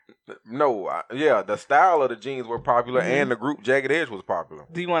No, the style of the jeans were popular, and the group Jagged Edge was popular.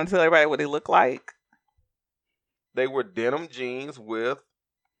 Do you want to tell everybody what they look like? They were denim jeans with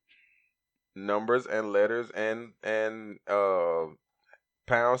numbers and letters and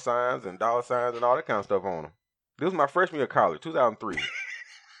pound signs and dollar signs and all that kind of stuff on them. This was my freshman year of college, 2003.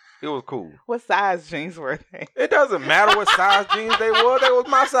 It was cool. What size jeans were they? It doesn't matter what size jeans they were. They was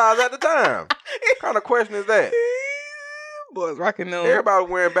my size at the time. What kind of question is that? Boys rocking them. Everybody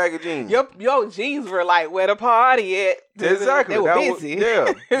wearing baggy jeans. Your jeans were like where the party at. Exactly. They were busy.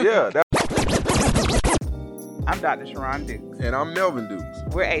 Yeah. I'm Dr. Sharon Dukes. And I'm Melvin Dukes.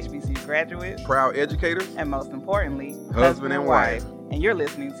 We're HBCU graduates. Proud educators. And most importantly, husband and wife. And you're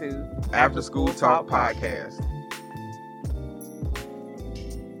listening to After School Talk Podcast.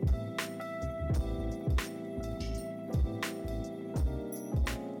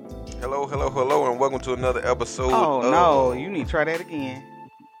 Hello, and welcome to another episode. Oh, no, you need to try that again.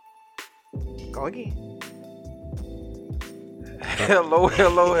 Go again. Hello,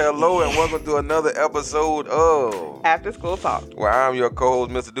 and welcome to another episode of After School Talk. Where I'm your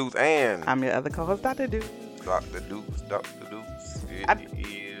co-host, Mr. Dukes, and I'm your other co-host, Dr. Dukes. Dr. Dukes. It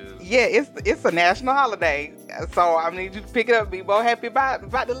is. Yeah, it's a national holiday, so I need you to pick it up. Be more happy about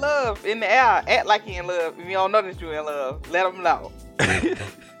the love in the air. Act like you're in love. If you don't know that you're in love, let them know.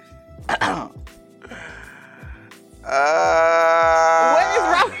 What is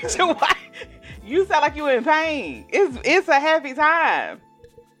wrong with your wife? You sound like you in pain. It's a happy time.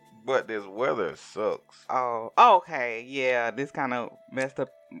 But this weather sucks. Oh, okay. Yeah, this kind of messed up.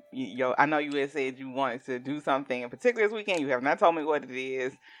 I know you had said you wanted to do something in particular this weekend. You have not told me what it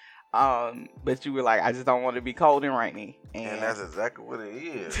is. But you were like, I just don't want to be cold and rainy. And that's exactly what it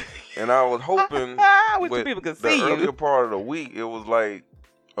is. And I was hoping with people could the see earlier you. part of the week, it was like,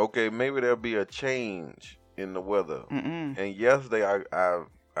 okay, maybe there'll be a change in the weather. Mm-mm. And yesterday, I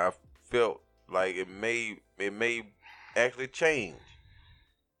felt like it may actually change.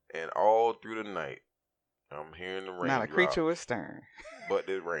 And all through the night, I'm hearing the rain. Not a creature was stirring. But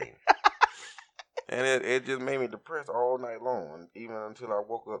it rained. And it just made me depressed all night long, even until I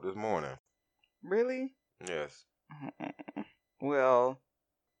woke up this morning. Really? Yes. Well,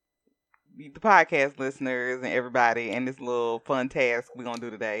 the podcast listeners and everybody and this little fun task we're going to do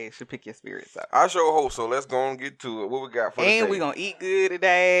today should pick your spirits up. I sure hope so. Let's go and get to it. What we got for today? And we're going to eat good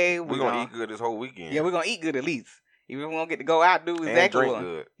today. We're going to eat good this whole weekend. Yeah, we're going to eat good at least. Even if we don't get to go out and do exactly and drink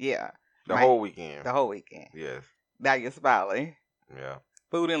good. Yeah. The whole weekend. The whole weekend. Yes. Now you're smiling. Yeah.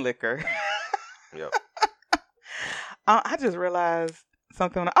 Food and liquor. Yep. I just realized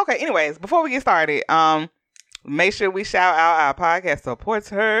something. Okay, anyways, before we get started, make sure we shout out our podcast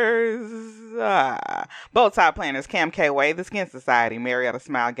supporters. Bowtie Planners, Cam K. Way, The Skin Society, Marietta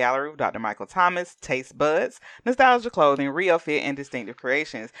Smile Gallery, Dr. Michael Thomas, Taste Buds, Nostalgia Clothing, Real Fit, and Distinctive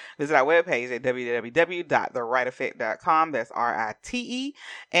Creations. Visit our webpage at www.therighteffect.com. That's RITE.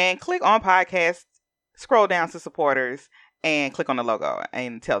 And click on podcast, scroll down to supporters, and click on the logo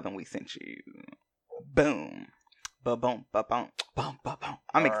and tell them we sent you. Boom. Ba-boom, ba-boom, boom, ba-boom.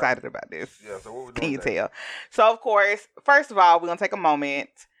 I'm excited about this. Yeah, so what we doing? Can you tell? So, of course, first of all, we're going to take a moment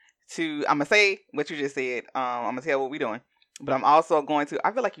to, I'm going to say what you just said. I'm going to tell what we're doing. But I'm also going to,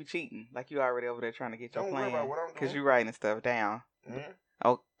 I feel like you cheating. Like you already over there trying to get your plan. Don't worry about what I'm doing. Because you're writing stuff down. Mm-hmm.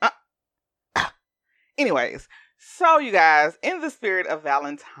 Oh. Anyways, so you guys, in the spirit of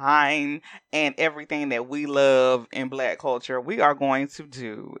Valentine and everything that we love in Black culture, we are going to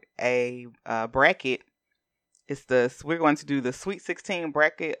do a bracket. We're going to do the Sweet 16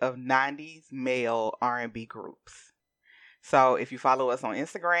 bracket of 90s male R&B groups. So if you follow us on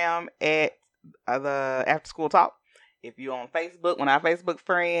Instagram at the After School Talk, if you're on Facebook, one of our Facebook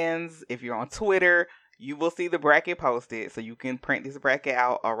friends, if you're on Twitter, you will see the bracket posted. So you can print this bracket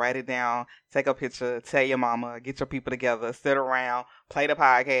out or write it down, take a picture, tell your mama, get your people together, sit around, play the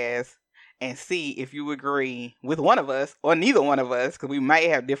podcast, and see if you agree with one of us or neither one of us, because we might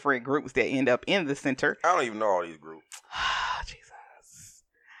have different groups that end up in the center. I don't even know all these groups. Jesus.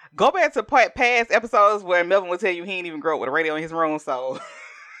 Go back to past episodes where Melvin will tell you he ain't even grew up with a radio in his room, so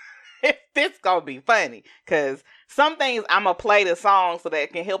this gonna be funny, because some things I'm gonna play the song so that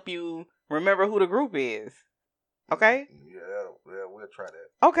it can help you remember who the group is. Okay? Yeah, we'll try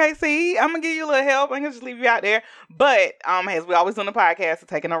that. Okay, see, I'm going to give you a little help. I'm going to just leave you out there. But as we always do on the podcast, we're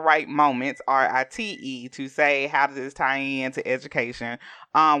taking the right moments, RITE, to say how does this tie into education.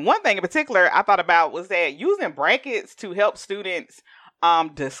 One thing in particular I thought about was that using brackets to help students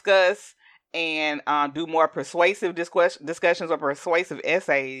discuss and do more persuasive discussions or persuasive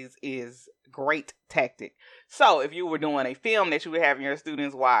essays is great tactic. So if you were doing a film that you were having your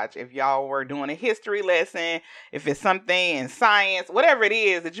students watch, if y'all were doing a history lesson, if it's something in science, whatever it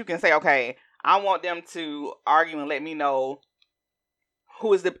is that you can say, okay, I want them to argue and let me know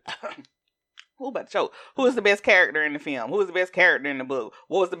who is the who is the best character in the film, who is the best character in the book,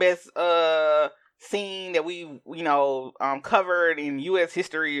 what was the best scene that we covered in U.S.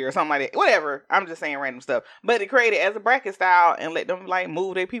 history or something like that. Whatever. I'm just saying random stuff. But to create it as a bracket style and let them like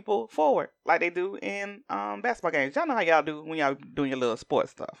move their people forward like they do in basketball games. Y'all know how y'all do when y'all doing your little sports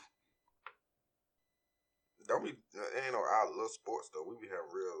stuff. Don't be ain't no our little sports though. We be having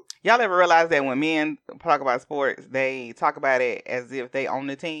real. Y'all ever realize that when men talk about sports, they talk about it as if they own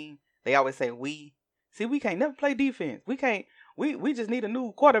the team? They always say we. See, we can't never play defense. We can't. We just need a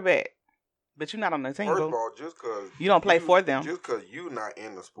new quarterback. But you're not on the team, First of all, just because you don't play for them. Just because you not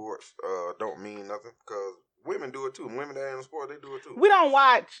in the sports don't mean nothing. Because women do it too. Women that are in the sport, they do it too. We don't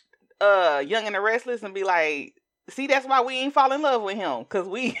watch Young and the Restless and be like, see, that's why we ain't fall in love with him. Because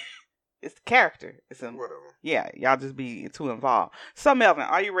it's the character. It's whatever. Yeah, y'all just be too involved. So, Melvin,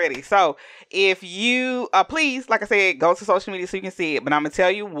 are you ready? So, if you, please, like I said, go to social media so you can see it. But I'm going to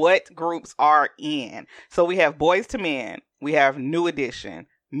tell you what groups are in. So, we have Boys to Men. We have New Edition.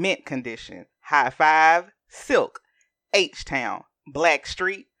 Mint Condition, High Five, Silk, H-Town,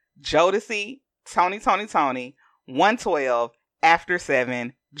 Blackstreet, Jodeci, Tony, 112, After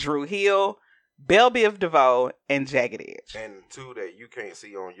 7, Drew Hill, Belle Biv DeVoe, and Jagged Edge. And two that you can't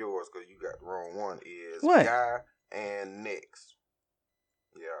see on yours because you got the wrong one is what? Guy and Nix.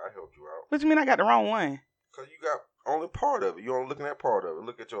 Yeah, I helped you out. What do you mean I got the wrong one? Because you got only part of it. You only looking at part of it.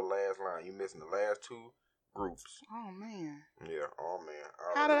 Look at your last line. You missing the last two groups. Oh, man. Yeah, oh, man.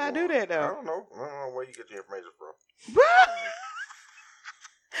 How did I do that, though? I don't know where you get your information from.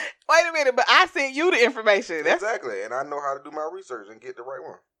 Wait a minute, but I sent you the information. Exactly, and I know how to do my research and get the right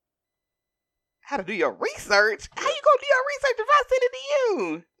one. How to do your research? How you gonna do your research if I send it to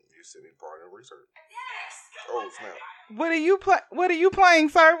you? You send me part of the research. Oh, snap. What are you playing,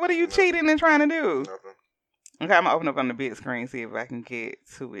 sir? What are you cheating and trying to do? Nothing. Okay, I'm gonna open up on the big screen, see if I can get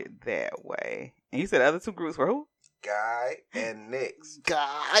to it that way. And you said the other two groups were who? Guy and Nix.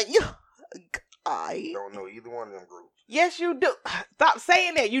 Guy. Don't know either one of them groups. Yes, you do. Stop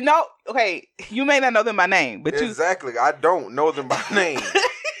saying that. You know, okay, you may not know them by name, but exactly. I don't know them by name.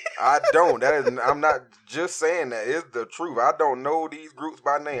 I don't. I'm not just saying that. It's the truth. I don't know these groups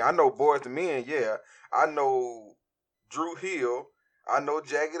by name. I know Boys to Men, yeah. I know Drew Hill. I know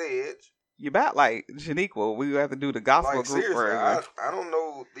Jagged Edge. You about like Shaniqua. We have to do the gospel like, group seriously, version. I don't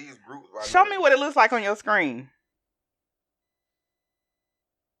know these groups by Show name. me what it looks like on your screen.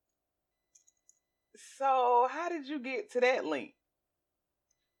 So, how did you get to that link?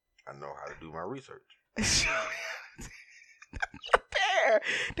 I know how to do my research.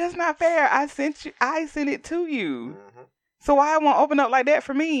 That's not fair. I sent it to you. Mm-hmm. So why it won't open up like that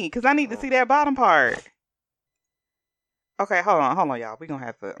for me? Because I need to see that bottom part. Okay, hold on, y'all. We're gonna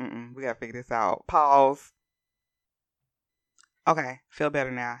have to. We gotta figure this out. Pause. Okay, feel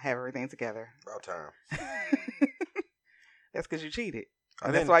better now. Have everything together. About time. That's because you cheated.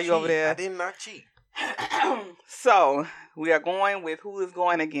 That's why you over there. I did not cheat. So we are going with who is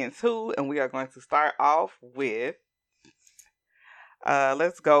going against who, and we are going to start off with.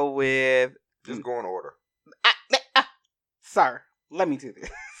 Let's go with. Just go in order. Sir, let me do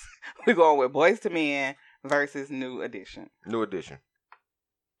this. We're going with Boys to Men versus New Edition. New Edition.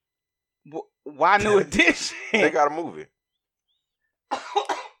 Why New Edition? They got a movie. God,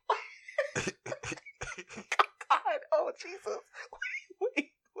 oh Jesus!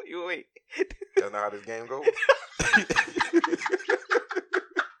 Wait. That's not how this game goes.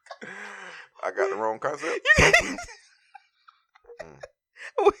 I got the wrong concept.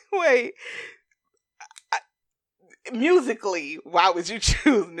 Wait. Musically, why would you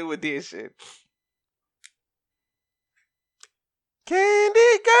choose New Edition?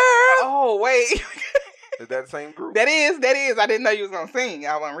 Candy Girl. Oh, wait. Is that the same group? That is. I didn't know you was gonna sing.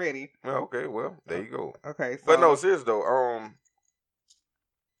 I wasn't ready. Okay, well, there you go. Okay, so. But no, seriously though,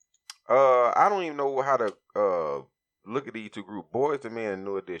 I don't even know how to look at these two groups, Boys to Men and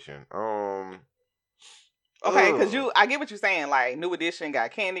New Edition. Okay, because I get what you're saying. Like, New Edition got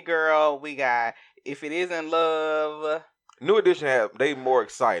Candy Girl. We got If It Isn't Love. New Edition they more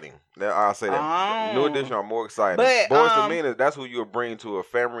exciting. I'll say that. New Edition are more exciting. But, Boys to Men, that's who you'll bring to a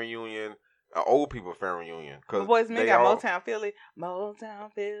family reunion, an old people family reunion. Cause Boys to Men got Motown Philly.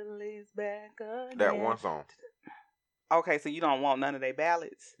 Motown Philly's back again. That one song. Okay, so you don't want none of their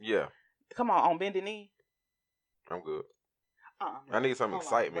ballads? Yeah. Come on Bended Knee. I'm good. I need some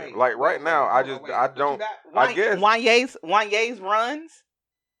excitement. Wait, right now, I guess Wanye's Runs.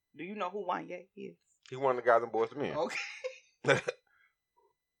 Do you know who Wanye is? He one of the guys in Boys to Men. Okay.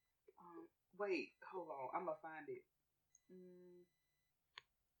 Wait, hold on. I'm gonna find it.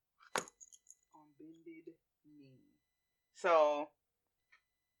 On bended knee. So.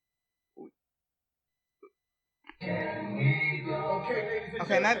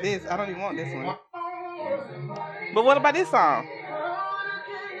 Okay, not this. I don't even want this one. But what about this song?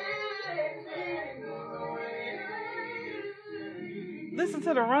 Listen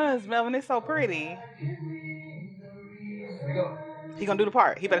to the runs, Melvin. It's so pretty. He gonna do the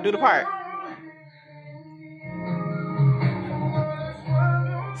part. He better do the part.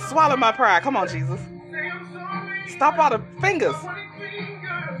 Swallow my pride. Come on, Jesus. Stop all the fingers.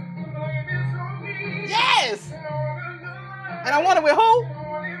 Yes! And I want it with who?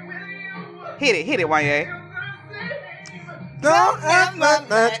 Hit it, Wanye. Don't let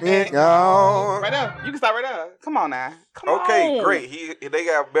me go. Right there. You can start right there. Come on now. Come on. Okay, great. They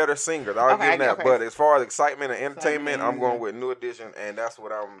got better singers. I'll give them that. Okay. But as far as excitement and entertainment, I'm going with New Edition, and that's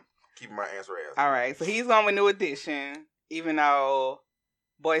what I'm keeping my answer as. All right, so he's going with New Edition, even though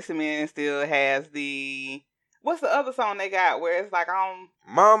Boyz II Men still has the... What's the other song they got where it's like,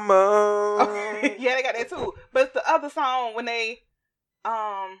 Mama. yeah, they got that too. But it's the other song when they...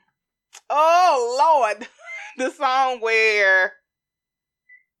 Oh, Lord. The song where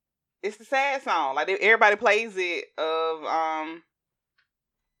it's the sad song, like everybody plays it. Come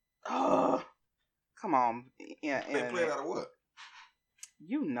on, yeah. They play it out of what?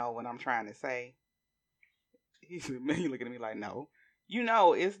 You know what I'm trying to say. He looking at me like, no. You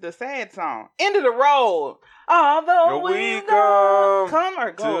know, it's the sad song. End of the road. Although we come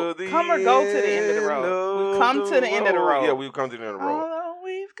or go to the end of the road. We come to the end of the road. Yeah, we've come to the end of the road.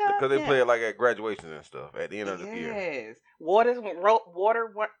 Because they play it like at graduation and stuff at the end of the year. Yes. Water.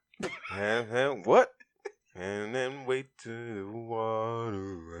 What? And then wait till the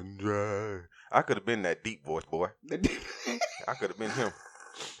water run dry. I could have been that deep voice boy. I could have been him.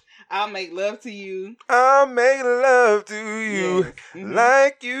 I'll make love to you. I'll make love to you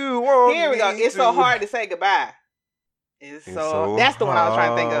like you want. Here we go. It's so hard to say goodbye. It's so that's the one I was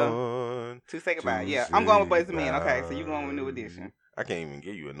trying to think of. To say goodbye. Yeah. I'm going with Boyz II Men. Okay, so you going with New Edition. I can't even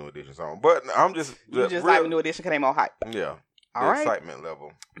give you a New Edition song. But I'm just... You just like New Edition because they more hype. Yeah. All right. Excitement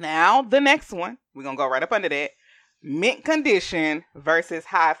level. Now, the next one. We're going to go right up under that. Mint Condition versus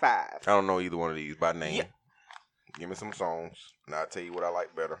High Five. I don't know either one of these by name. Yeah. Give me some songs, and I'll tell you what I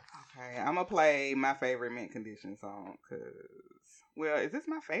like better. Okay, I'm going to play my favorite Mint Condition song, because... Well, is this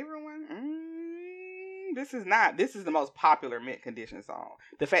my favorite one? This is not. This is the most popular Mint Condition song.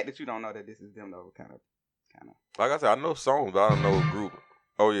 The fact that you don't know that this is them, though, kind of. Like I said, I know songs, but I don't know a group.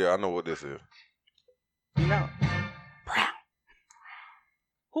 Oh, yeah, I know what this is. You know. Brown.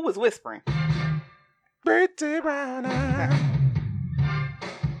 Who was whispering? Pretty brown eyes.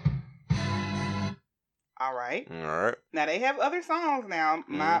 All right. All right. Now they have other songs now.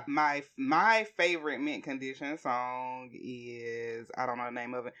 My favorite Mint Condition song is, I don't know the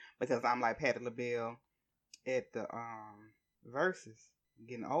name of it because I'm like Patti LaBelle at the verses. I'm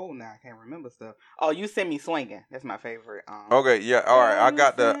getting old now. I can't remember stuff. Oh, You Send Me Swinging. That's my favorite. Okay, yeah. All right. I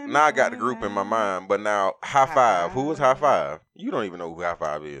got the group in my mind, but now High Five. Who was High Five? You don't even know who High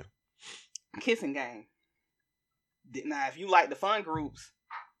Five is. Kissing Game. Now, if you like the fun groups.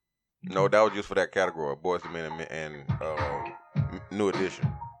 No, that was just for that category. Boyz II Men and New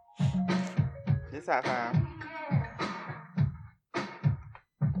Edition. This High Five.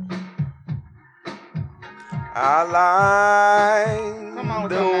 I like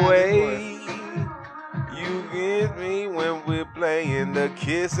the way you get me when we're playing the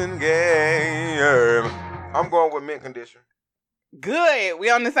kissing game. I'm going with Mint Condition. Good.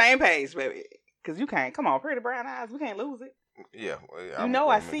 We on the same page, baby. Because you can't. Come on, Pretty Brown Eyes. We can't lose it. Yeah.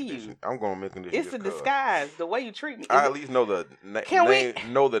 I see you. I'm going Mint Condition. It's a disguise. The way you treat me. I at least know the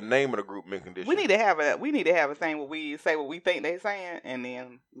name of the group Mint Condition. We need to have a thing where we say what we think they're saying and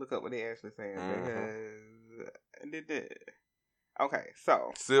then look up what they're actually saying. Because okay,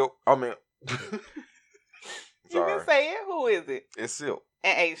 so Silk. I mean you can say it. Who is it? It's Silk.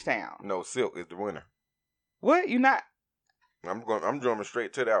 And H-Town. No, Silk is the winner. What? You not? I'm jumping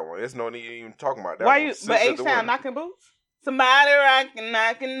straight to that one. There's no need even talking about that. Why one. But H-Town knocking boots? Somebody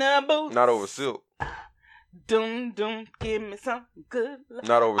knocking the boots. Not over Silk. Doom, give me some good love.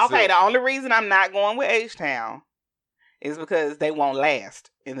 Not over Silk. Okay, the only reason I'm not going with H-Town is because they won't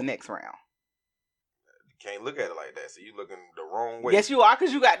last in the next round. Can't look at it like that. So you looking the wrong way. Yes, you are,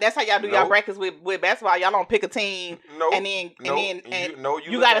 because that's how y'all do y'all brackets with basketball. Y'all don't pick a team. You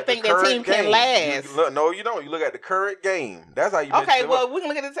got to think that team can last. You don't. You look at the current game. That's how you. Okay, well we can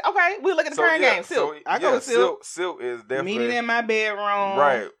look at it. Okay, we look at the current game. Silk. I go with Silk. Silk is definitely Meeting in my bedroom.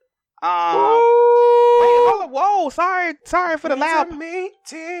 Right. Wait, hold up. Whoa, sorry for the loud. There's a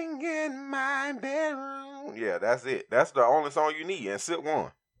meeting in my bedroom. Yeah, that's it. That's the only song you need. And Silk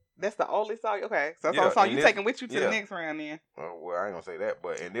won. That's the only song. Okay, so that's Yeah, the song and you this- taking with you to yeah. the next round then. Well, I ain't gonna say that,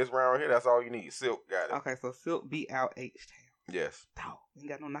 but in this round here, that's all you need. Silk got it. Okay, so Silk beat out H-Town. Yes. Oh, ain't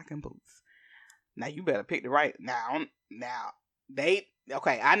got no knocking boots. Now you better pick the right. Now they.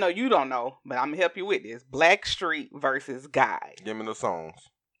 Okay, I know you don't know, but I'm gonna help you with this. Blackstreet versus Guy. Give me the songs.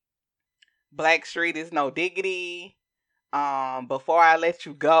 Blackstreet is No Diggity. Before I Let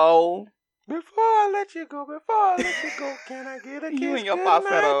You Go. Before I let you go, can I get a kiss? You and your goodnight,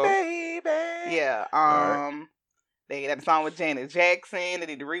 falsetto. baby? Yeah. Alright. They got a song with Janet Jackson. They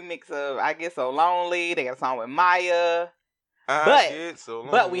did the remix of I Get So Lonely. They got a song with Maya.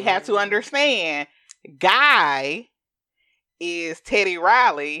 But we have to understand, Guy is Teddy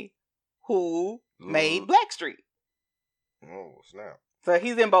Riley, who made Blackstreet. Oh, snap. So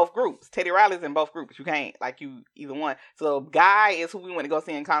he's in both groups. Teddy Riley's in both groups. You can't, you either one. So Guy is who we went to go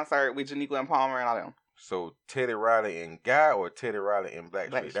see in concert with Janiqua and Palmer and all them. So Teddy Riley and Guy or Teddy Riley and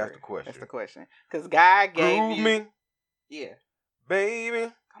Blackstreet? Blackstreet. That's the question. That's the question. Because Guy gave Groove you... me, Yeah.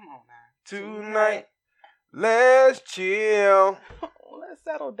 baby, Come on now. tonight. Let's chill. Let's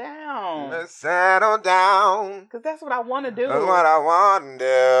settle down. Let's settle down. Because that's what I want to do. That's what I want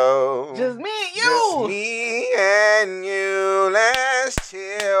to do. Just me and you. Just me and you. Let's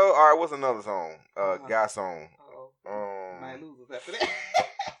chill. All right, what's another song? Guy song. Might lose us after that.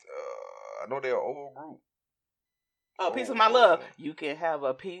 I know they're an old group. Oh, Piece of My Love. You can have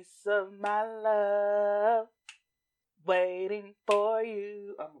a piece of my love waiting for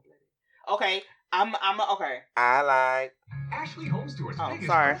you. Okay, okay. I like. Ashley Home Store's biggest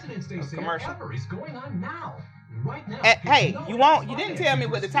sorry. President's Day sale Commercial. ever is going on now. Right now. Hey, you didn't tell me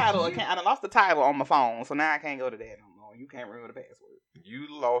what the title. I done lost the title on my phone, so now I can't go to that no more. You can't remember the password. You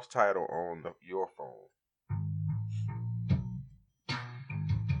lost title on your phone.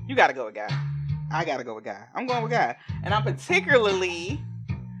 You gotta go with Guy. I gotta go with Guy. I'm going with Guy. And I'm particularly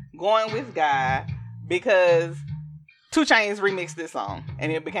going with Guy because 2 Chainz remixed this song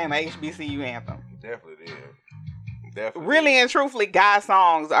and it became a HBCU anthem. Definitely did. Definitely. Really and truthfully, Guy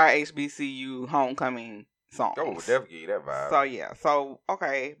songs are HBCU homecoming songs. Oh, definitely give you that vibe. So yeah. So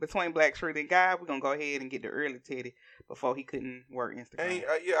okay, between Blackstreet and Guy, we're gonna go ahead and get the early Teddy before he couldn't work Instagram. Hey,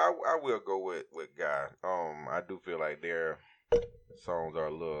 I will go with Guy. I do feel like their songs are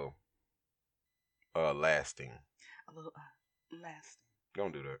a little lasting. A little lasting.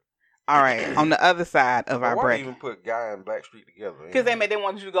 Don't do that. All right, on the other side of our Why bracket, even put Guy and Blackstreet together? because they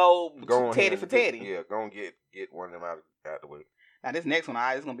wanted you to go on Teddy here for and get- Teddy. Yeah, go and get one of them out the way. Now this next one,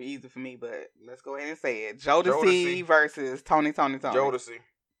 it's gonna be easy for me, but let's go ahead and say it. Jodeci Jodeci. versus Tony. Jodeci.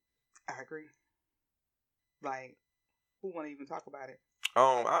 I agree. Like, who want to even talk about it?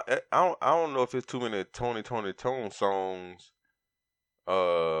 I don't know if it's too many Tony Tone songs.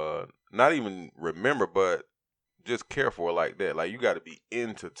 Not even remember, but just care for it like that. Like you got to be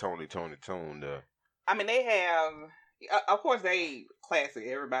into Tony Tone. I mean, they have, of course, they classic.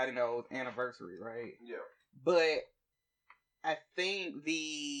 Everybody knows Anniversary, right? Yeah. But I think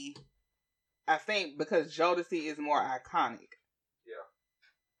because Jodeci is more iconic. Yeah.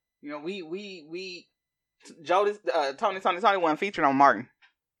 You know, we Jodeci, Tony wasn't featured on Martin.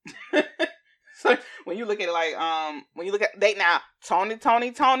 So when you look at it when you look at now,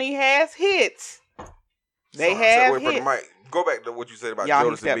 Tony has hits. They have wait for the hits. mic. Go back to what you said about Y'all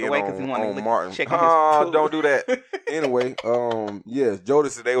Jodeci stepped being away 'cause he wanted to on look- Martin. check on his Don't do that. Anyway, yes,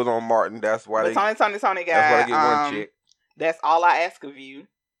 Jodeci, they was on Martin. That's why But Tony That's why guy. they get one chick. That's all I ask of you.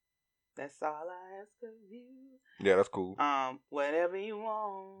 That's all I ask of you. Yeah, that's cool. Whatever you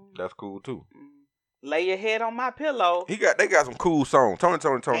want. That's cool too. Lay your head on my pillow. They got some cool songs. Tony got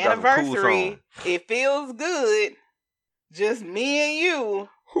some cool Anniversary. songs. It feels good. Just me and you.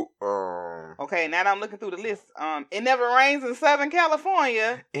 Okay, now that I'm looking through the list. It Never Rains in Southern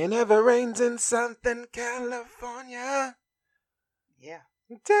California. It never rains in Southern California. Yeah.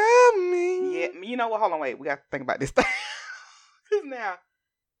 Tell me. Yeah. You know what? Hold on, wait. We got to think about this thing. Because now.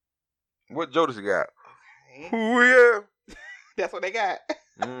 What Jodeci got? Okay. Ooh, yeah. That's what they got.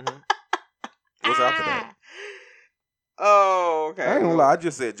 Mm-hmm. What's after that? Oh, okay. I ain't gonna lie. I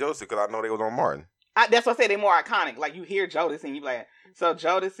just said Jodeci because I know they was on Martin. That's what I say. They're more iconic. Like, you hear Jodeci and you be like, so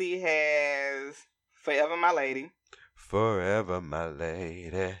Jodeci has Forever My Lady. Forever My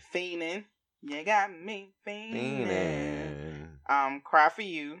Lady. Fiendin'. You got me fiendin'. Fiendin'. Cry For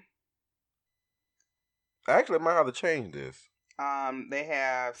You. Actually, I might have to change this. They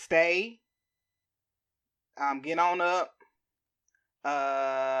have Stay. Get On Up.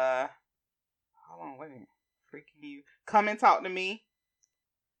 Hold on, wait a minute. Freaking You. Come and Talk to Me.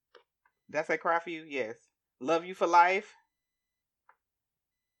 Did I say Cry For You? Yes. Love You For Life.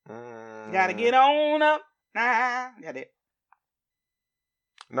 Gotta get on up. Nah. Got it.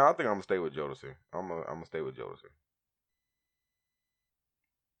 No, I think I'm gonna stay with Jodeci. I'm gonna stay with Jodeci.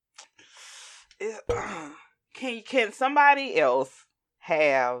 Can somebody else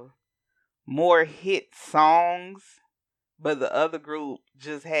have more hit songs, but the other group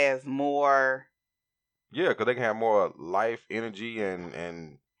just has more? Yeah, because they can have more life, energy,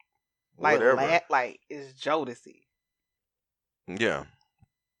 and Like whatever. like it's Jodeci. Yeah.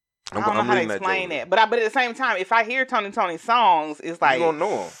 I don't know how to explain that, but at the same time, if I hear Tony songs, it's like you gonna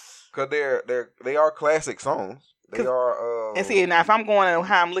know them because they are classic songs. They are. And see, now if I'm going on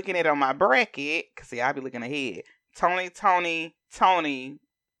how I'm looking at it on my bracket, because see, I'll be looking ahead. Tony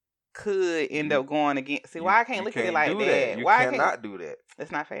could end up going against. See, why I can't look at it like that? You Why cannot do that.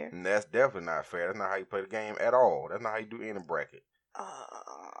 That's not fair. And that's definitely not fair. That's not how you play the game at all. That's not how you do any bracket. I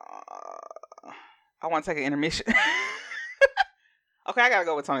want to take an intermission. Okay, I gotta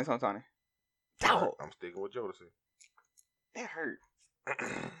go with Tony. Right, I'm sticking with Jodeci. That hurt.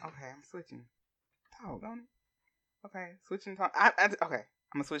 Okay, I'm switching. Doggone it. Okay, switching. Okay, I'm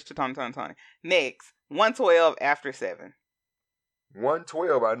gonna switch to Tony. Next, 112 after 7.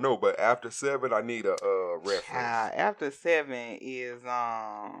 112, I know, but after 7, I need a reference. After 7 is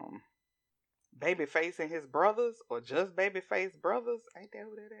Babyface and his brothers, or just Babyface brothers. Ain't that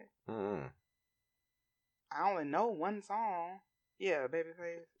who that is? Mm-hmm. I only know one song. Yeah,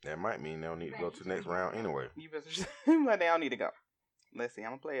 Babyface. That might mean they don't need to go to the next round anyway. You better but they don't need to go. Let's see. I'm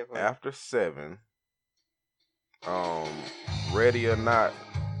gonna play it for you. After 7, Ready or Not,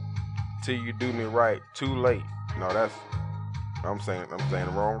 Till You Do Me Right, Too Late. No, that's I'm saying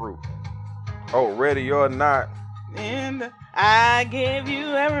the wrong route. Oh, Ready or Not. And I give you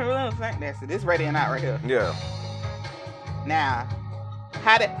every little thing. That's it. This Ready or Not right here. Yeah. Now,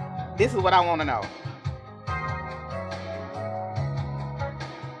 this is what I want to know.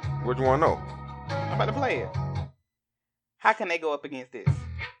 What you want to know? I'm about to play it. How can they go up against this?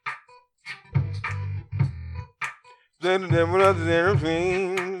 Ice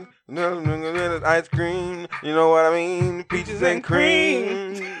cream, you know what I mean? Peaches and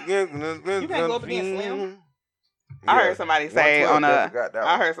cream. You can't go up against Slim. I heard somebody say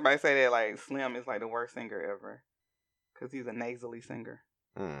I heard somebody say that like Slim is like the worst singer ever because he's a nasally singer.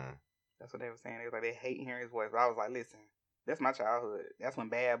 That's what they were saying. They was like they hate hearing his voice. But I was like, listen, that's my childhood. That's when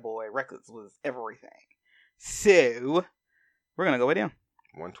Bad Boy Records was everything. So we're gonna go with them.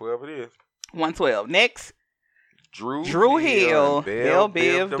 112 it is. 112. Next, Drew Hill, Belle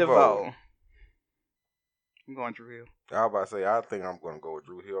Biv DeVoe. I'm going Drew Hill. I was about to say, I think I'm going to go with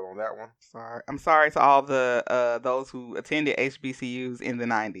Drew Hill on that one. I'm sorry to all the those who attended HBCUs in the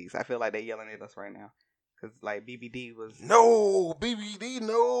 90s. I feel like they're yelling at us right now. Because, like, BBD was... No! BBD,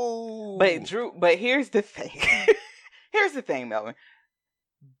 no! But here's the thing. Here's the thing, Melvin.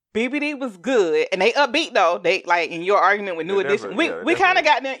 BBD was good, and they upbeat, though. They, like, in your argument with New Edition, we kind of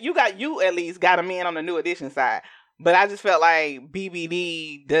got them... You at least got them in on the New Edition side. But I just felt like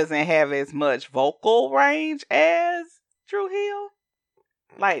BBD doesn't have as much vocal range as Drew Hill.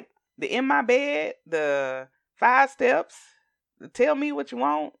 Like, the In My Bed, the 5 Steps, the Tell Me What You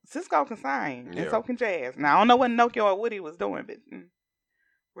Want, Cisco can sing, and so can Jazz. Now, I don't know what Nokia or Woody was doing, but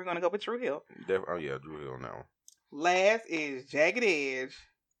we're going to go with Drew Hill. Oh, yeah, Drew Hill now. Last is Jagged Edge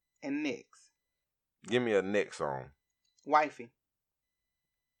and Nyx. Give me a Nyx song. Wifey.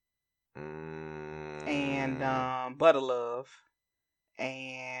 And Butter Love.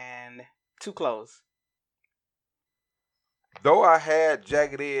 And Too Close. Though I had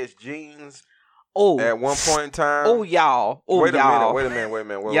Jagged Edge jeans at one point in time. Y'all. Wait a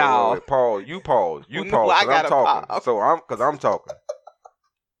minute. Y'all. Wait. Pause. You pause. No, I gotta I'm talking. Pause. Because I'm talking.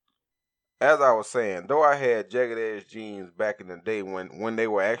 As I was saying, though I had Jagged Edge jeans back in the day when they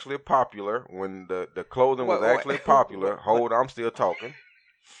were actually popular, when the clothing was actually popular. Hold on, I'm still talking.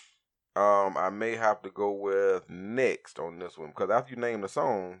 I may have to go with Next on this one because after you name the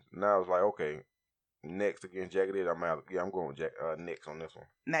song, now it's like okay, Next against Jagged Edge. I'm going with Next on this one.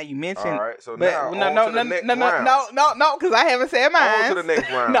 Now you mentioned, all right. So now to the next round. No, because I haven't said mine. On to the next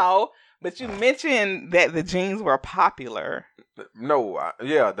round. No, but you mentioned that the jeans were popular. No,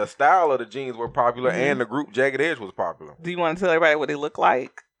 the style of the jeans were popular, and the group Jagged Edge was popular. Do you want to tell everybody what they look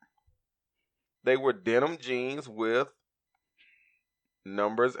like? They were denim jeans with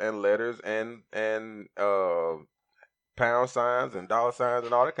numbers and letters and pound signs and dollar signs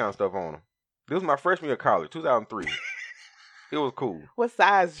and all that kind of stuff on them. This was my freshman year of college, 2003. It was cool. What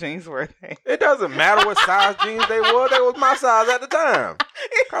size jeans were they? It doesn't matter what size jeans they were. They was my size at the time.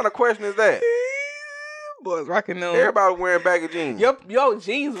 What kind of question is that? Boys rocking them. Everybody wearing baggy jeans. Your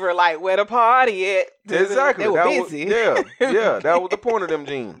jeans were like where the party at. Exactly. They were That busy. yeah. That was the point of them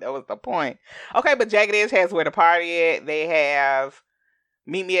jeans. That was the point. Okay, but Jagged Edge has where the party at. They have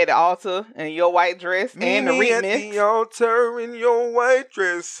Meet Me at the Altar in Your White Dress and the Meet me remix. at the altar in your white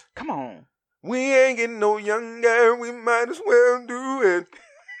dress. Come on. We ain't getting no younger. We might as well do it.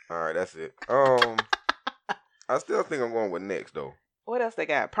 All right, that's it. I still think I'm going with Next though. What else they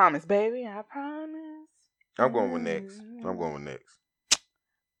got? Promise, baby. I promise. I'm going with Next.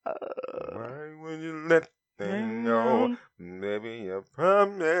 Right when you let things go, maybe I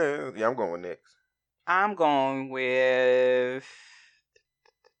promise. Yeah, I'm going with Next. I'm going with.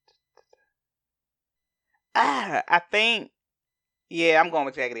 I think. Yeah, I'm going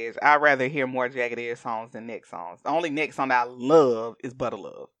with Jagged Edge. I'd rather hear more Jagged Edge songs than Next songs. The only Next song that I love is Butter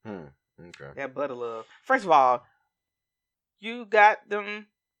Love. Okay. That Butter Love. First of all, you got them.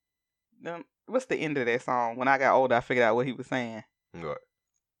 What's the end of that song? When I got older, I figured out what he was saying. What?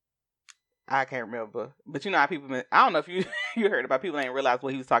 I can't remember. But you know how people been, I don't know if you you heard about people ain't realize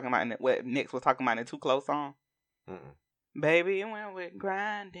what he was talking about and what Next was talking about in Too Close song. Baby, when we're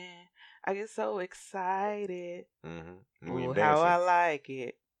grinding, I get so excited. Ooh, how I like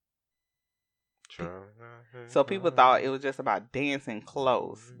it. So people thought it was just about dancing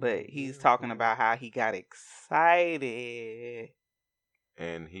close, but he's talking about how he got excited.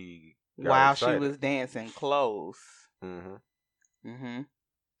 And he while she was dancing close. Oh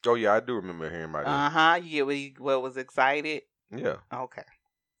yeah, I do remember hearing about that. You get what was excited? Yeah. Okay.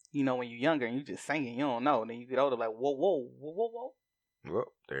 You know when you're younger and you just singing, you don't know. Then you get older, like whoa.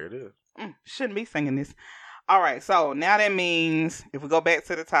 Well, there it is. Shouldn't be singing this. All right, so now that means if we go back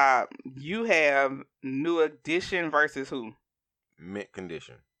to the top, you have New Edition versus who? Mint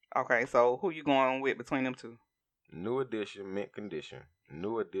Condition. Okay, so who you going with between them two? New Edition, Mint Condition.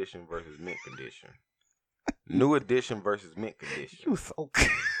 New Edition versus Mint Condition. New Edition versus Mint Condition. You so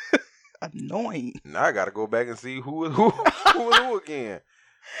annoying. Now I gotta go back and see who was who again.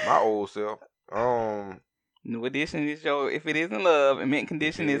 My old self. New Edition is your If It Isn't Love, and Mint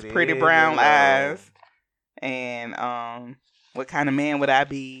Condition is Pretty Brown Eyes. And What Kind of Man Would I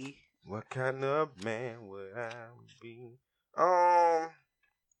Be? What kind of man would I be? I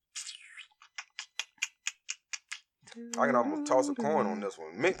can almost toss a coin on this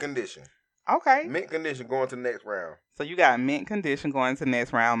one. Mint Condition. Okay. Mint Condition going to the next round. So you got Mint Condition going to the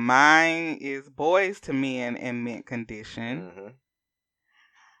next round. Mine is Boys to Men and Mint Condition.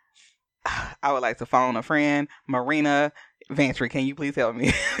 I would like to phone a friend, Marina Vantry. Can you please help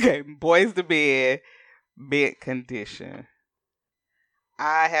me? Okay, Boys to Men, Mint Condition.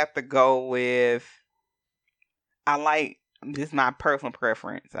 I have to go with. This is my personal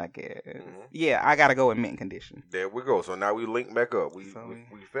preference, I guess. Yeah, I gotta go with Mint Condition. There we go. So now we link back up. We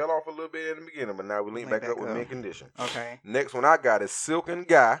fell off a little bit in the beginning, but now we link back up with Mint Condition. Okay. Next one I got is Silk and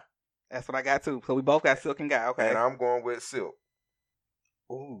Guy. That's what I got too. So we both got Silk and Guy. Okay. And I'm going with Silk.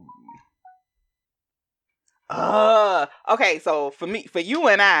 Ooh. Okay, so for you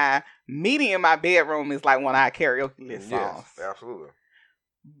and I, Meeting in My Bedroom is like one of our karaoke list songs. Yes, absolutely.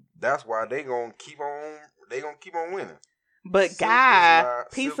 That's why they gonna keep on winning. But Guy,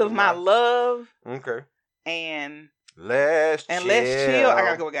 Piece of My Love. Okay. And Let's Chill. I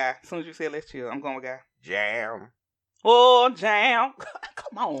gotta go with Guy. As soon as you said Let's Chill, I'm going with Guy. Jam. Oh, Jam.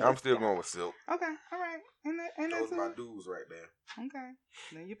 Come on. I'm still going with Silk. Okay, all right. And those are my dudes right there. Okay.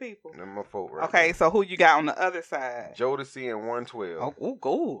 Then your people. Then my folk right Okay, there. so who you got on the other side? Jodeci and 112. Oh,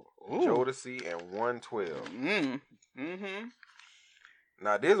 cool. Jodeci and 112. Mm-hmm.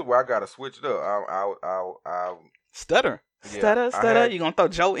 Now this is where I gotta switch it up. I Stutter. Yeah, Stutter. You gonna throw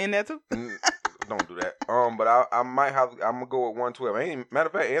Joe in there too? Don't do that. But I might have. I'm gonna go with 112. Matter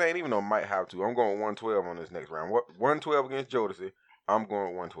of fact, it ain't even no might have to. I'm going with 112 on this next round. 112 against Jodeci. I'm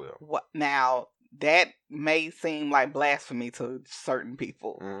going with 112. What now? That may seem like blasphemy to certain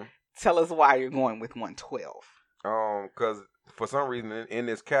people. Tell us why you're going with 112. Because for some reason in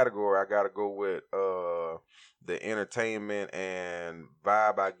this category, I gotta go with the entertainment and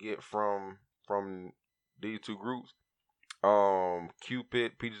vibe I get from these two groups.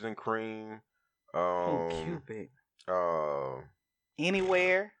 Cupid, Peaches and Cream. Cupid.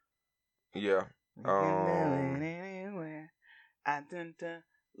 Anywhere. Yeah. Anywhere. I dun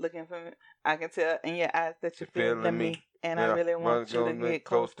looking for me. I can tell in your eyes that you're feeling me, and I really want you to get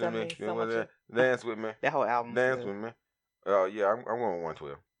close to me. Dance with me. That whole album. Dance with me. Yeah, I'm going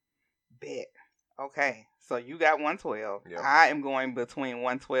 112. Bet. Okay, so you got 112. Yep. I am going between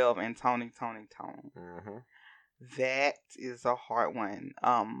 112 and Tony. That is a hard one.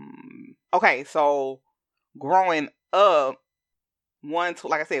 Okay, so growing up,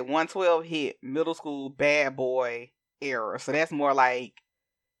 like I said, 112 hit middle school bad boy era. So that's more like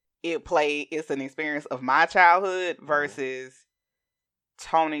it's an experience of my childhood versus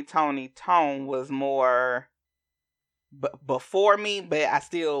Tony Tone was more before me, but I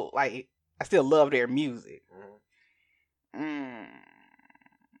still love their music.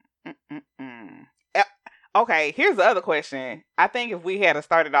 Okay, here's the other question. I think if we had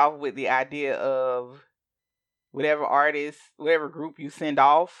started off with the idea of whatever artist, whatever group you send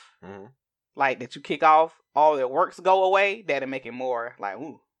off, like that you kick off, all their works go away, that'd make it more like,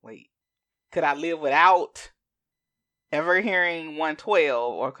 ooh, wait. Could I live without ever hearing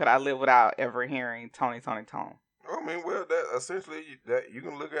 112, or could I live without ever hearing Tony Tone? I mean, well, that essentially that you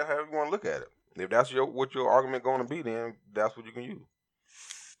can look at however you want to look at it. If that's what your argument going to be, then that's what you can use.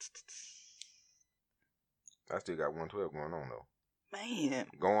 I still got 112 going on though. Man,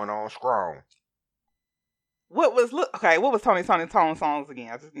 going on strong. What was Tony Tone songs again?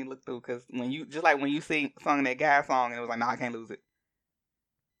 I just need to look through because when you sung that guy song and it was like, nah, I can't lose it.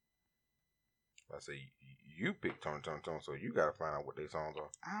 I say you picked Tony, so you got to find out what their songs are.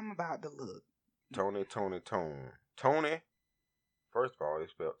 I'm about to look. Tony. Tony. First of all, they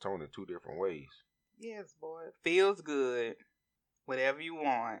spelled Tony 2 different ways. Yes, boy. Feels good. Whatever you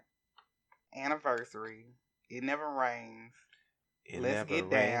want. Anniversary. It never rains. Let's get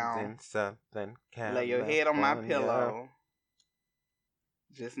down. Something Lay your head on my pillow.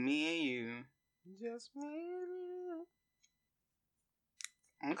 Just me and you. Just me and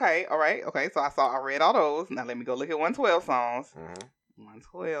you. Okay, all right. Okay, so I read all those. Now let me go look at 112 songs.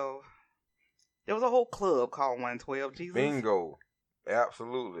 112. There was a whole club called 112. Jesus. Bingo.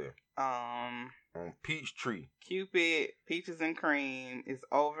 Absolutely. On Peachtree. Cupid, Peaches and Cream is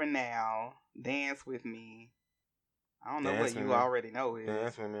over now. Dance with me. I don't know what you already know is.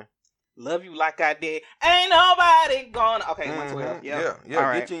 Dance with me. Love you like I did. Ain't nobody gonna. Okay, 112. Yeah.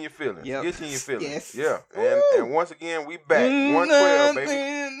 Right. Get you in your feelings. Yep. Get you in your feelings. Yes. Yeah. And once again, we back. 112, baby.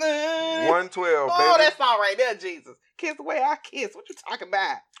 112, baby. Oh, that song right there, Jesus. Kiss the way I kiss. What you talking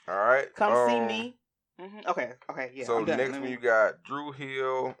about? All right. Come see me. Okay, yeah. So next one you got Drew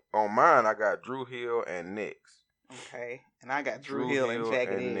Hill. On mine, I got Drew Hill and Nyx. Okay, and I got Drew Hill and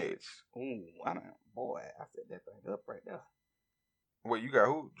Jagged Edge. Nyx. Ooh, I don't know. Boy, I set that thing up right there. Wait, you got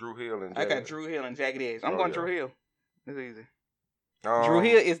who? Drew Hill and Jagged I got Drew Hill and Jagged Edge. I'm going Drew Hill. It's easy. Drew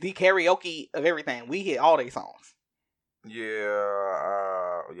Hill is the karaoke of everything. We hit all these songs. Yeah,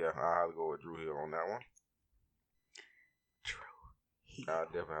 I have to go with Drew Hill on that one. I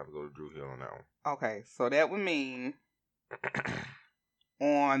definitely have to go to Drew Hill on that one. Okay, so that would mean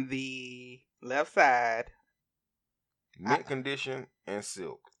on the left side, Mint Condition and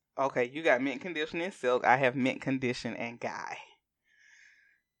Silk. Okay, you got Mint Condition and Silk. I have Mint Condition and Guy.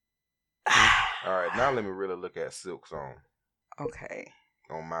 All right, now let me really look at Silk song. Okay.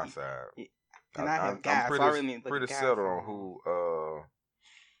 On my side. And I have Guy, so I really need to look pretty at Guy settled on who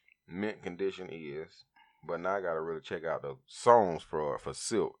Mint Condition is. But now I gotta really check out the songs for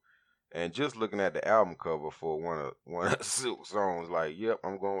Silk, and just looking at the album cover for one of Silk songs, like, yep,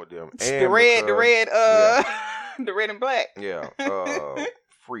 I'm going with them. And the red and black. Yeah,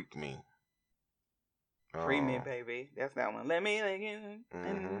 Freak Me. Free Me, baby. That's that one. Let me like you.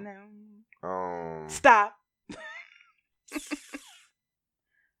 Mm-hmm. Stop.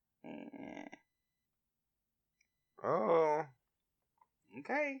 Oh.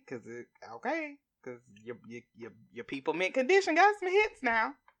 Okay, cause your people Mint Condition got some hits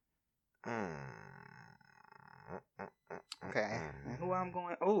now. Okay, and who I'm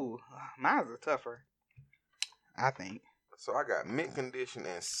going? Oh, mine's are tougher, I think. So I got Mint Condition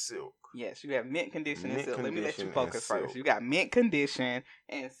and Silk. Yes, you have Mint Condition and Silk. Let me let you focus first. You got Mint Condition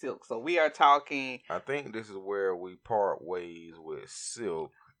and Silk. So we are talking. I think this is where we part ways with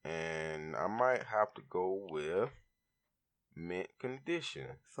Silk, and I might have to go with Mint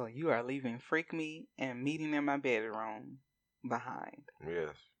Condition. So you are leaving Freak Me and Meeting in My Bedroom behind.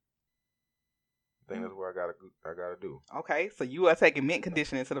 Yes. I think that's what I gotta do. Okay, so you are taking Mint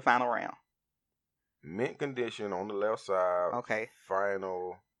Condition into the final round. Mint Condition on the left side. Okay.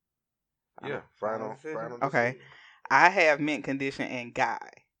 Final. Yeah, final. Okay. I have Mint Condition and Guy.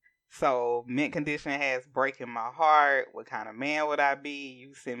 So Mint Condition has Breaking My Heart. What kind of man would I be?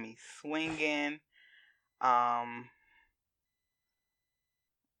 You send me swinging.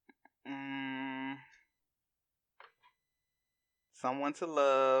 Someone to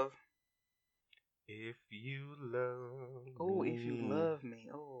Love. If you love me. Oh, if you love me.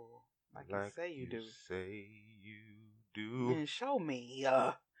 Oh, like you say you do. Say you do. Then show me.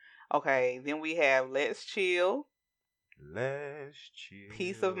 Okay, then we have Let's Chill. Let's Chill.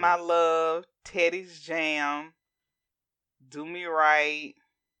 Piece of My Love. Teddy's Jam. Do Me Right.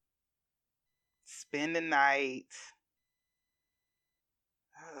 Spend the Night.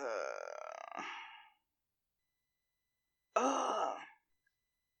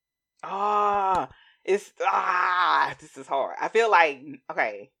 This is hard. I feel like,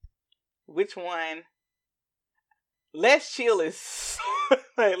 okay, which one? Let's Chill is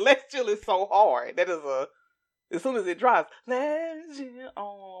Let's Chill is so hard. That is as soon as it drops, let's chill.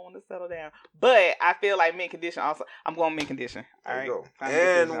 Oh, I want to settle down. But I feel like Mint Condition also. I'm going Mint Condition. All right. Go. Final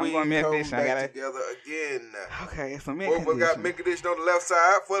And decision. we I'm going Mint come Condition. back together again. Okay, so Mint Both of us Condition. got Mint Condition on the left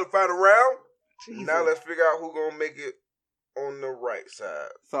side for the final round. Jesus. Now let's figure out who's gonna make it on the right side.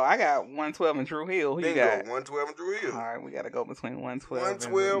 So I got 112 and Drew Hill. Who you Bingo. got? 112 and Drew Hill. All right, we got to go between 112,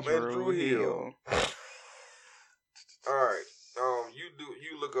 112 and and Drew Hill. All right.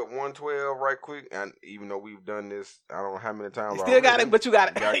 You look up 112 right quick, and even though we've done this, I don't know how many times. You still got it, but you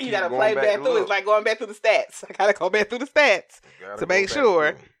got to keep you got to going play back back and through. look. It's like going back through the stats. I got to go back through the stats to make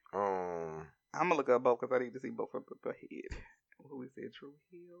sure. I'm gonna look up both because I need to see both up ahead. Who we said Drew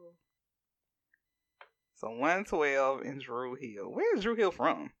Hill. So 112 and Drew Hill. Where is Drew Hill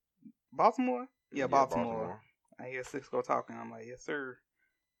from? Baltimore? Yeah, Baltimore. I hear Cisco talking. I'm like, yes, sir.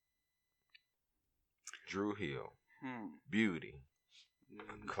 Drew Hill. Beauty.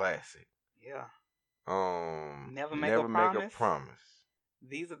 Classic. Yeah. Never Make a promise.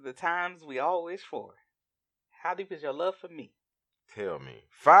 These are the times we all wish for. How deep is your love for me? Tell me.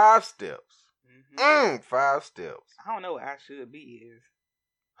 5 steps. 5 steps. I don't know what I Should Be is.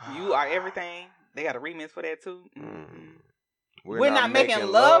 You Are Everything. They got a remix for that too. We're not making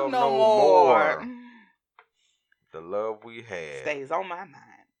love no more. The love we had stays on my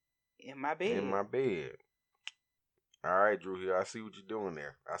mind. In my bed. All right, Drew Hill. I see what you're doing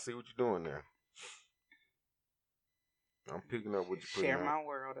there. I'm picking up what you're putting Share out. My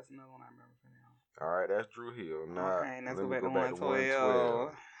World. That's another one I remember from now. All right, that's Drew Hill. Now, okay, let's let go me back to go back to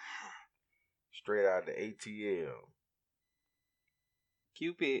 112. Straight out the ATL.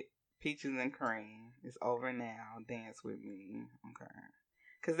 Cupid, Peaches and Cream. It's over now. Dance with me. Okay.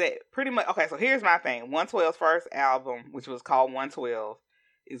 Because that pretty much... Okay, so here's my thing. 112's first album, which was called 112,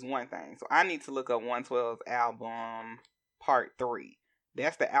 is one thing. So I need to look up 112's album, Part 3.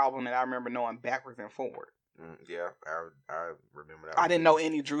 That's the album that I remember knowing backwards and forward. Yeah, I remember that. I didn't know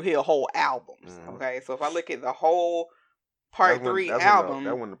any Drew Hill whole albums. Okay, so if I look at the whole Part 3 album...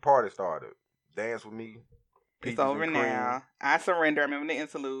 That's when the party started. Dance with me. It's over now. I Surrender. I remember the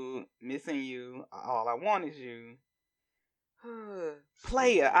interlude. Missing You. All I Want Is You.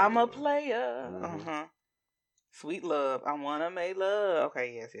 Player. I'm a player. Sweet Love. I wanna make love.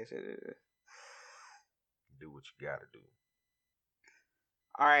 Okay, yes. Do what you gotta do.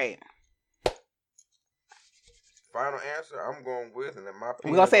 All right. Final answer. I'm going with, and then my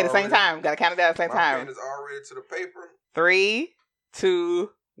pen. We're gonna say it at the same time. Gotta count it down at the same time. My pen is already to the paper. 3,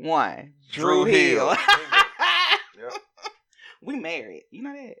 2, 1. Drew Hill. Yep. We married. You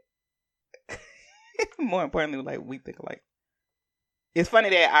know that. More importantly, like we think alike. It's funny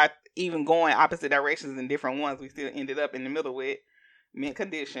that I even going opposite directions in different ones, we still ended up in the middle with Mint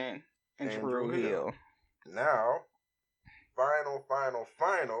Condition and Drew Hill. Now, final.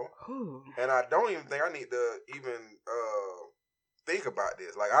 And I don't even think I need to even think about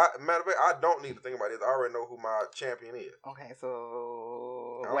this. Like, matter of fact, I don't need to think about this. I already know who my champion is. Okay,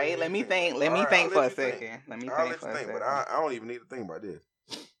 so wait, let me think. Let me think for a second. Let me think for a second. But I don't even need to think about this.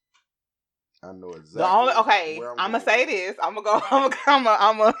 I know exactly. Okay, I'm gonna say this. I'm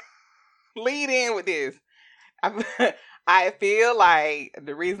gonna lead in with this. I feel like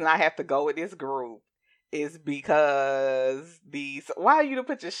the reason I have to go with this group is because why are you to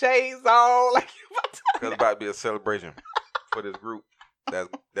put your shades on? Like you because it's about to be a celebration for this group. That's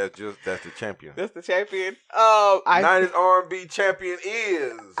the champion. That's the champion. 90s R&B champion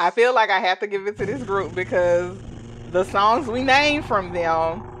is. I feel like I have to give it to this group because the songs we named from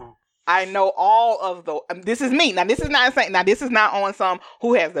them, I know all of the. This is me. Now this is not saying. Now this is not on some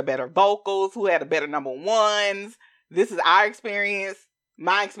who has the better vocals, who had the better number ones. This is our experience.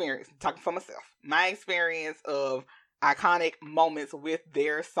 My experience. I'm talking for myself. My experience of iconic moments with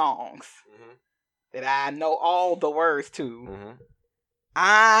their songs that I know all the words to.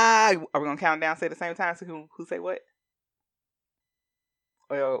 Are we gonna count down? Say at the same time. So who say what?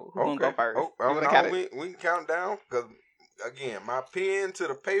 Well, who's gonna go first? We can count down because again, my pen to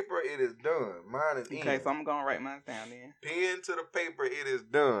the paper, it is done. Mine is in. Okay, so I'm gonna write mine down then. Pen to the paper, it is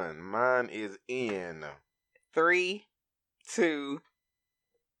done. Mine is in. 3, 2,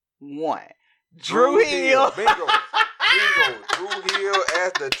 1. Drew Hill. Bingo. Drew Hill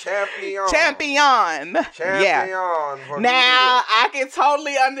as the champion. Champion. Yeah. For now, I can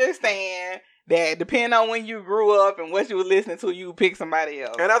totally understand that depending on when you grew up and what you were listening to, you pick somebody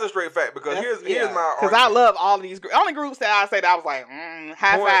else. And that's a straight fact because here's my because I love all of these only groups that I say that I was like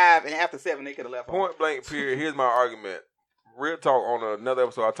high five, and after 7 they could have left. Point blank period. Here's my argument. Real talk, on another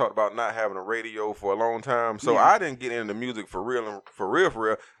episode I talked about not having a radio for a long time, so I didn't get into music for real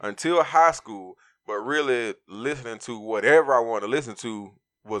until high school. But really listening to whatever I wanted to listen to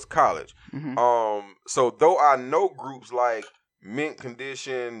was college. So though I know groups like Mint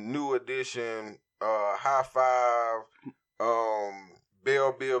Condition, New Edition, High Five,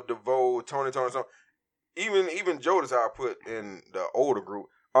 Bell Biv DeVoe, Tony, even Jodeci I put in the older group.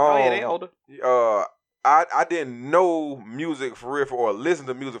 They older. I didn't know music for real or listen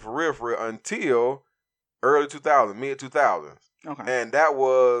to music for real until early 2000s, mid 2000s. Okay. And that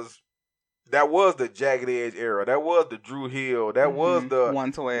was the Jagged Edge era. That was the Dru Hill. That was the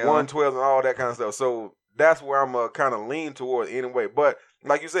 112 and all that kind of stuff. So that's where I'm kind of lean towards anyway. But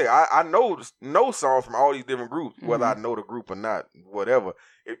like you say, I know songs from all these different groups, whether I know the group or not, whatever.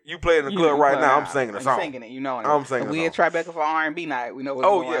 If you play in the club right now, I'm singing the song. I'm singing it, you know. I'm singing the song. We at Tribeca for R&B night. We know what's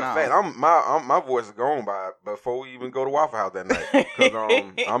going on. Fact. My voice is gone by before we even go to Waffle House that night. Because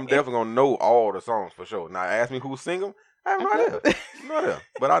I'm definitely going to know all the songs for sure. Now, ask me who sing them. I have no idea.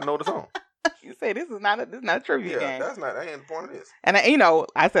 But I know the song. You say this is not a trivia game. That ain't the point of this. And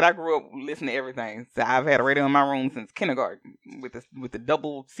I said I grew up listening to everything. So I've had a radio in my room since kindergarten with the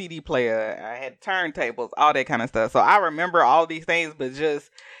double CD player. I had turntables, all that kind of stuff. So I remember all these things, but just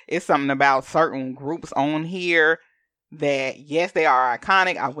it's something about certain groups on here that yes, they are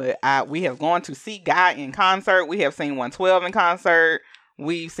iconic. We have gone to see Guy in concert. We have seen 112 in concert.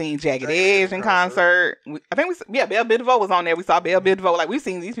 We've seen Jagged Edge in concert. Bell Biv DeVoe was on there. We saw Bell Biv DeVoe. Like, we've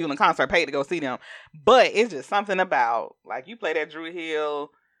seen these people in concert, paid to go see them. But it's just something about, like, you play that Dru Hill.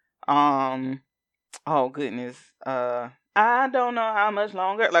 Oh, goodness. I don't know how much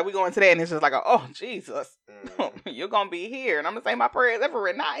longer. Like, we go into that, and it's just like, oh, Jesus. You're going to be here. And I'm going to say my prayers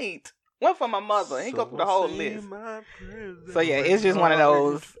every night. One for my mother. He go through the whole list. So, yeah, it's just one of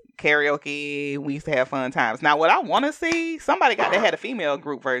those karaoke. We used to have fun times. Now, what I want to see, somebody got to have a female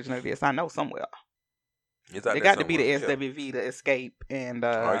group version of this. I know somewhere. It got to be the SWV, the Escape, and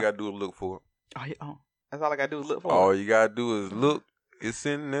all you got to do is look for it. That's all I got to do is look for it. All you got to do is look. It's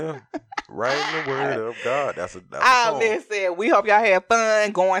in there. Right in the word of God. That's a song. Listen, we hope y'all have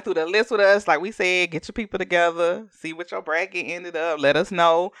fun going through the list with us. Like we said, get your people together. See what your bracket ended up. Let us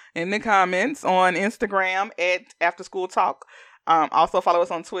know in the comments on Instagram at After School Talk. Also follow us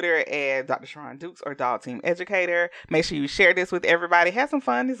on Twitter at Dr. Sharon Dukes or Dog Team Educator. Make sure you share this with everybody. Have some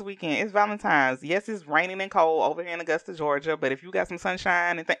fun this weekend. It's Valentine's. Yes, it's raining and cold over here in Augusta, Georgia. But if you got some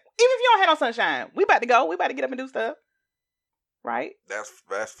sunshine and even if you don't have no sunshine, we about to go. We about to get up and do stuff. Right? That's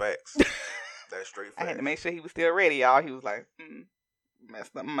facts. That's straight facts. I had to make sure he was still ready, y'all. He was like,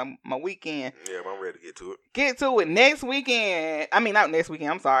 messed up my weekend. Yeah, I'm ready to get to it. Get to it next weekend. I mean, not next weekend.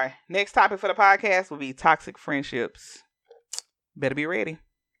 I'm sorry. Next topic for the podcast will be toxic friendships. Better be ready.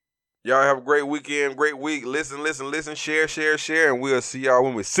 Y'all have a great weekend, great week. Listen, share, and we'll see y'all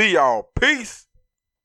when we see y'all. Peace.